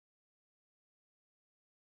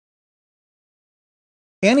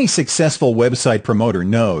Any successful website promoter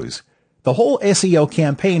knows the whole SEO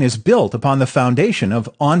campaign is built upon the foundation of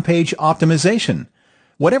on-page optimization.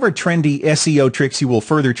 Whatever trendy SEO tricks you will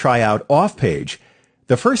further try out off-page,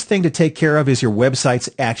 the first thing to take care of is your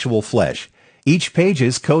website's actual flesh, each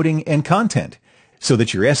page's coding and content, so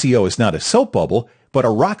that your SEO is not a soap bubble, but a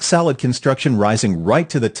rock-solid construction rising right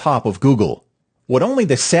to the top of Google. What only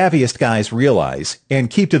the savviest guys realize,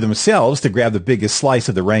 and keep to themselves to grab the biggest slice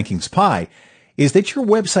of the rankings pie, is that your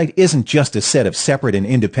website isn't just a set of separate and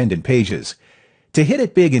independent pages. To hit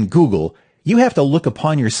it big in Google, you have to look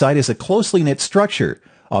upon your site as a closely knit structure,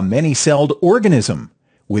 a many-celled organism,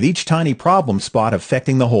 with each tiny problem spot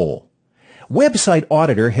affecting the whole. Website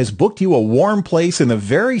Auditor has booked you a warm place in the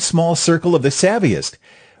very small circle of the savviest.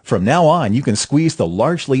 From now on, you can squeeze the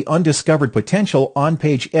largely undiscovered potential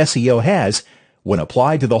on-page SEO has when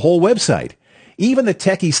applied to the whole website. Even the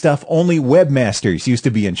techie stuff only webmasters used to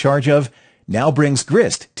be in charge of now brings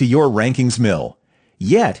grist to your rankings mill.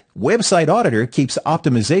 Yet, Website Auditor keeps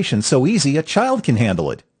optimization so easy a child can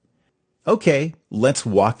handle it. Okay, let's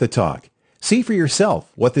walk the talk. See for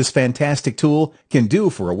yourself what this fantastic tool can do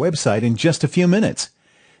for a website in just a few minutes.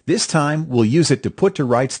 This time, we'll use it to put to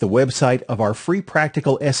rights the website of our free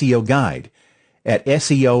practical SEO guide at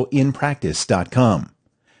SEOinpractice.com.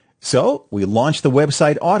 So, we launch the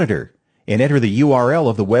Website Auditor and enter the URL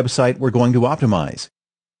of the website we're going to optimize.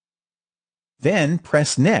 Then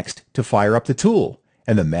press Next to fire up the tool,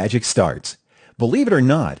 and the magic starts. Believe it or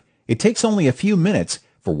not, it takes only a few minutes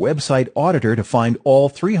for Website Auditor to find all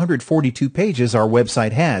 342 pages our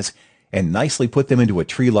website has and nicely put them into a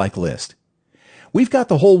tree-like list. We've got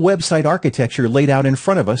the whole website architecture laid out in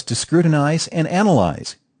front of us to scrutinize and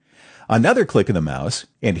analyze. Another click of the mouse,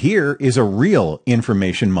 and here is a real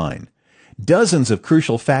information mine. Dozens of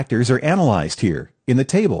crucial factors are analyzed here in the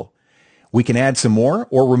table. We can add some more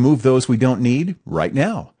or remove those we don't need right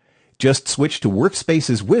now. Just switch to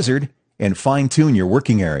Workspace's wizard and fine-tune your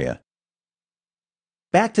working area.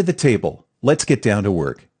 Back to the table. Let's get down to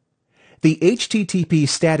work. The HTTP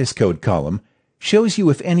status code column shows you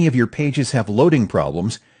if any of your pages have loading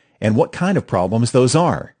problems and what kind of problems those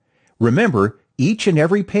are. Remember, each and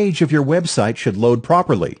every page of your website should load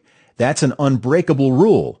properly. That's an unbreakable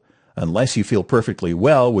rule, unless you feel perfectly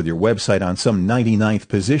well with your website on some 99th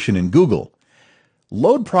position in Google.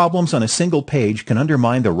 Load problems on a single page can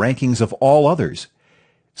undermine the rankings of all others.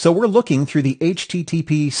 So we're looking through the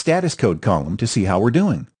HTTP status code column to see how we're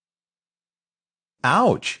doing.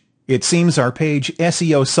 Ouch! It seems our page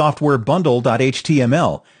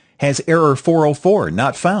SEOsoftwarebundle.html has error 404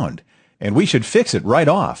 not found, and we should fix it right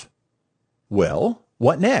off. Well,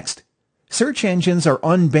 what next? Search engines are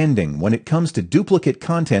unbending when it comes to duplicate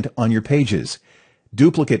content on your pages.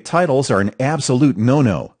 Duplicate titles are an absolute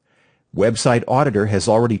no-no. Website Auditor has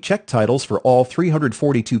already checked titles for all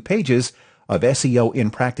 342 pages of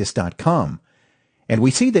SEOinpractice.com. And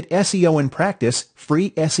we see that SEO in Practice,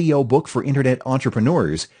 free SEO book for internet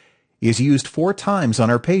entrepreneurs, is used 4 times on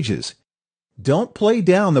our pages. Don't play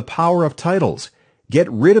down the power of titles. Get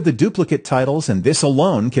rid of the duplicate titles, and this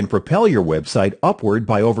alone can propel your website upward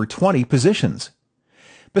by over 20 positions.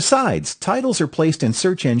 Besides, titles are placed in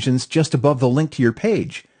search engines just above the link to your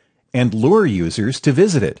page and lure users to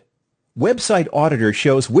visit it. Website Auditor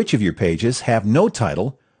shows which of your pages have no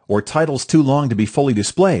title or titles too long to be fully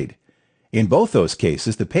displayed. In both those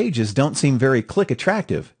cases, the pages don't seem very click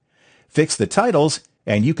attractive. Fix the titles,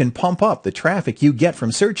 and you can pump up the traffic you get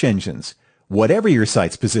from search engines, whatever your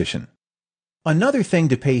site's position. Another thing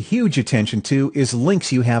to pay huge attention to is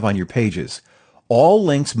links you have on your pages. All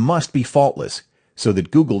links must be faultless, so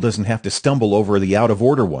that Google doesn't have to stumble over the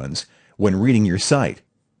out-of-order ones when reading your site.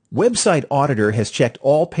 Website Auditor has checked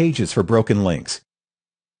all pages for broken links.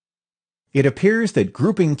 It appears that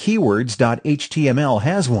groupingkeywords.html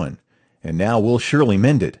has one, and now we'll surely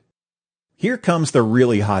mend it. Here comes the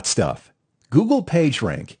really hot stuff. Google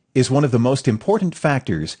PageRank is one of the most important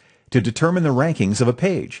factors to determine the rankings of a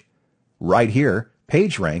page. Right here,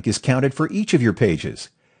 PageRank is counted for each of your pages.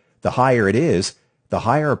 The higher it is, the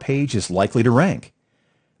higher a page is likely to rank.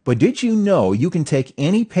 But did you know you can take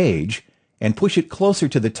any page and push it closer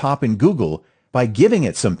to the top in Google by giving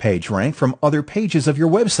it some PageRank from other pages of your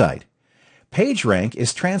website? PageRank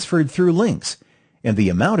is transferred through links, and the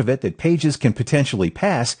amount of it that pages can potentially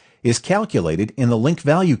pass is calculated in the link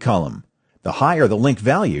value column. The higher the link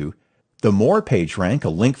value, the more PageRank a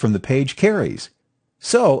link from the page carries.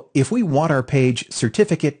 So, if we want our page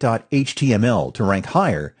certificate.html to rank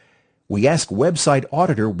higher, we ask Website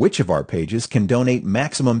Auditor which of our pages can donate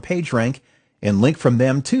maximum PageRank and link from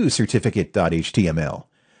them to certificate.html.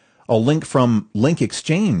 A link from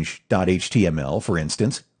linkexchange.html, for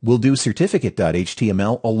instance, will do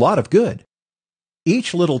certificate.html a lot of good.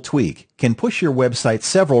 Each little tweak can push your website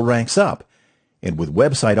several ranks up, and with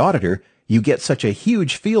Website Auditor, you get such a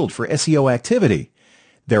huge field for SEO activity.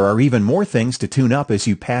 There are even more things to tune up as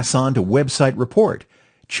you pass on to Website Report,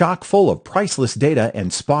 chock full of priceless data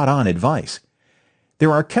and spot-on advice.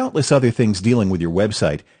 There are countless other things dealing with your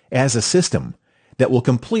website as a system that will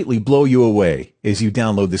completely blow you away as you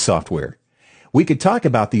download the software. We could talk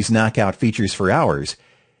about these knockout features for hours,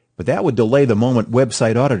 but that would delay the moment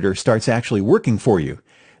Website Auditor starts actually working for you.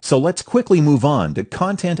 So let's quickly move on to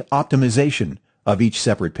content optimization of each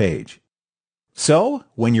separate page. So,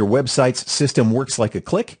 when your website's system works like a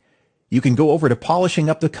click, you can go over to polishing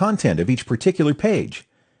up the content of each particular page.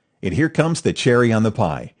 And here comes the cherry on the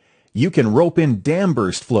pie. You can rope in dam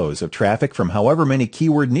burst flows of traffic from however many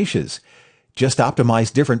keyword niches. Just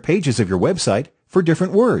optimize different pages of your website for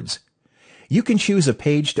different words. You can choose a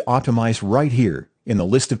page to optimize right here in the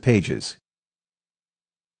list of pages.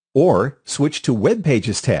 Or switch to Web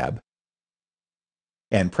Pages tab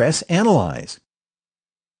and press Analyze.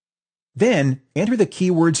 Then enter the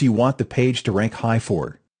keywords you want the page to rank high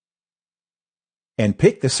for. And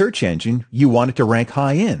pick the search engine you want it to rank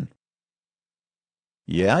high in.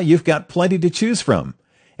 Yeah, you've got plenty to choose from.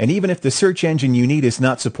 And even if the search engine you need is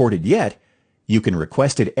not supported yet, you can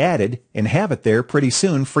request it added and have it there pretty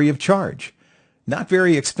soon free of charge. Not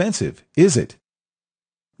very expensive, is it?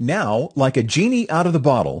 Now, like a genie out of the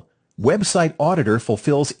bottle, Website Auditor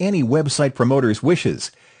fulfills any website promoter's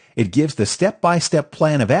wishes. It gives the step-by-step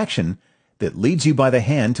plan of action that leads you by the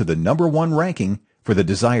hand to the #1 ranking for the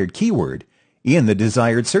desired keyword in the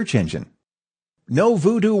desired search engine. No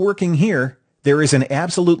voodoo working here. There is an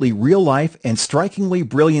absolutely real-life and strikingly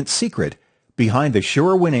brilliant secret behind the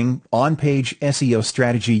sure-winning on-page SEO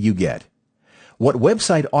strategy you get. What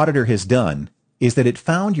Website Auditor has done is that it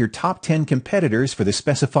found your top 10 competitors for the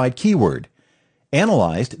specified keyword,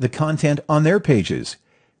 analyzed the content on their pages,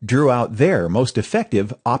 drew out their most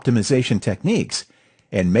effective optimization techniques,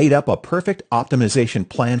 and made up a perfect optimization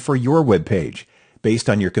plan for your web page based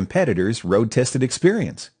on your competitors' road-tested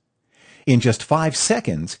experience. In just 5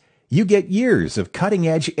 seconds, you get years of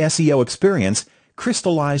cutting-edge SEO experience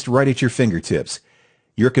crystallized right at your fingertips.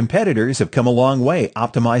 Your competitors have come a long way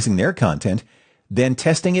optimizing their content, then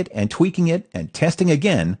testing it and tweaking it and testing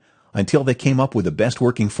again until they came up with the best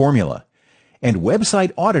working formula. And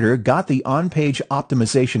Website Auditor got the on-page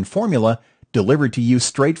optimization formula delivered to you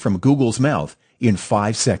straight from Google's mouth in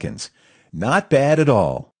 5 seconds. Not bad at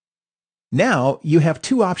all. Now you have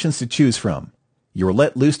 2 options to choose from. You're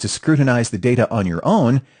let loose to scrutinize the data on your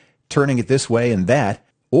own, turning it this way and that,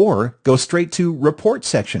 or go straight to Report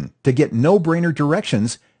section to get no-brainer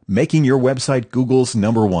directions, making your website Google's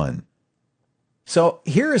 #1. So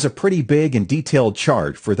here is a pretty big and detailed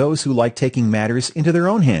chart for those who like taking matters into their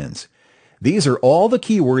own hands. These are all the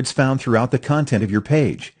keywords found throughout the content of your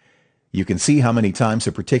page. You can see how many times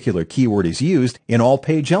a particular keyword is used in all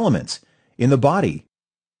page elements, in the body,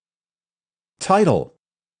 title,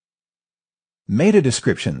 meta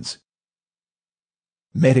descriptions,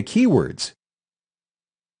 meta keywords,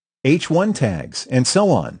 H1 tags, and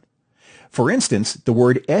so on. For instance, the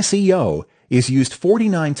word SEO is used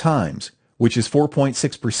 49 times, which is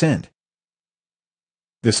 4.6%.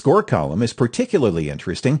 The score column is particularly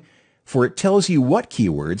interesting, for it tells you what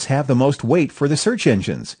keywords have the most weight for the search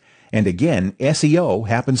engines, and again, SEO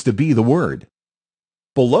happens to be the word.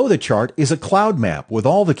 Below the chart is a cloud map with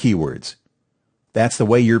all the keywords. That's the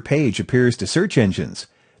way your page appears to search engines.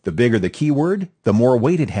 The bigger the keyword, the more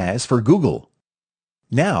weight it has for Google.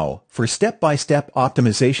 Now, for step-by-step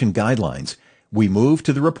optimization guidelines, we move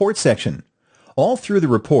to the report section. All through the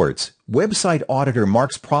reports, Website Auditor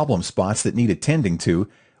marks problem spots that need attending to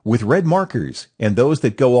with red markers and those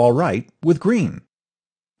that go all right with green.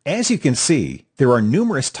 As you can see, there are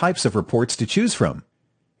numerous types of reports to choose from.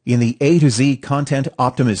 In the A to Z Content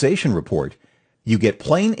Optimization Report, you get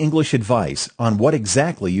plain English advice on what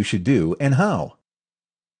exactly you should do and how.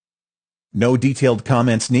 No detailed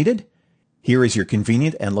comments needed? Here is your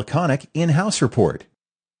convenient and laconic in-house report.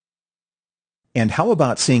 And how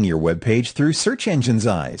about seeing your web page through search engine's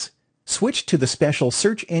eyes? Switch to the special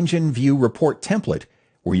Search Engine View Report template,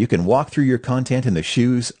 where you can walk through your content in the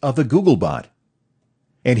shoes of the Googlebot.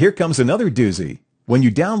 And here comes another doozy. When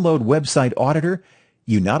you download Website Auditor,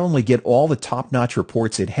 you not only get all the top-notch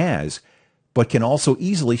reports it has, but can also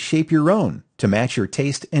easily shape your own to match your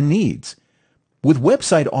taste and needs. With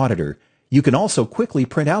Website Auditor, you can also quickly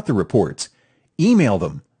print out the reports, email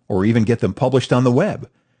them, or even get them published on the web.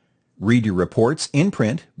 Read your reports in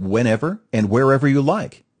print whenever and wherever you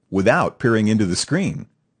like, without peering into the screen.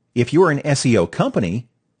 If you're an SEO company,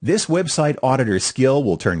 this website auditor skill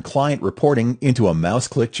will turn client reporting into a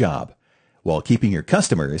mouse-click job, while keeping your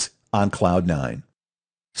customers on Cloud 9.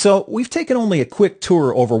 So, we've taken only a quick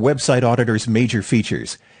tour over Website Auditor's major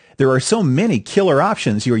features. There are so many killer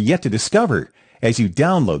options you're yet to discover as you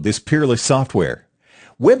download this peerless software.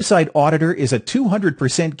 Website Auditor is a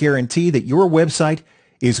 200% guarantee that your website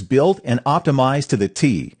is built and optimized to the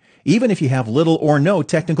T, even if you have little or no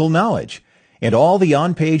technical knowledge. And all the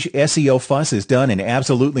on-page SEO fuss is done in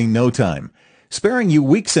absolutely no time, sparing you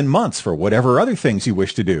weeks and months for whatever other things you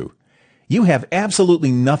wish to do. You have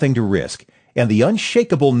absolutely nothing to risk, and the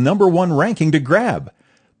unshakable #1 ranking to grab.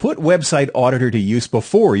 Put Website Auditor to use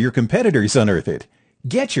before your competitors unearth it.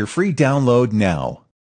 Get your free download now.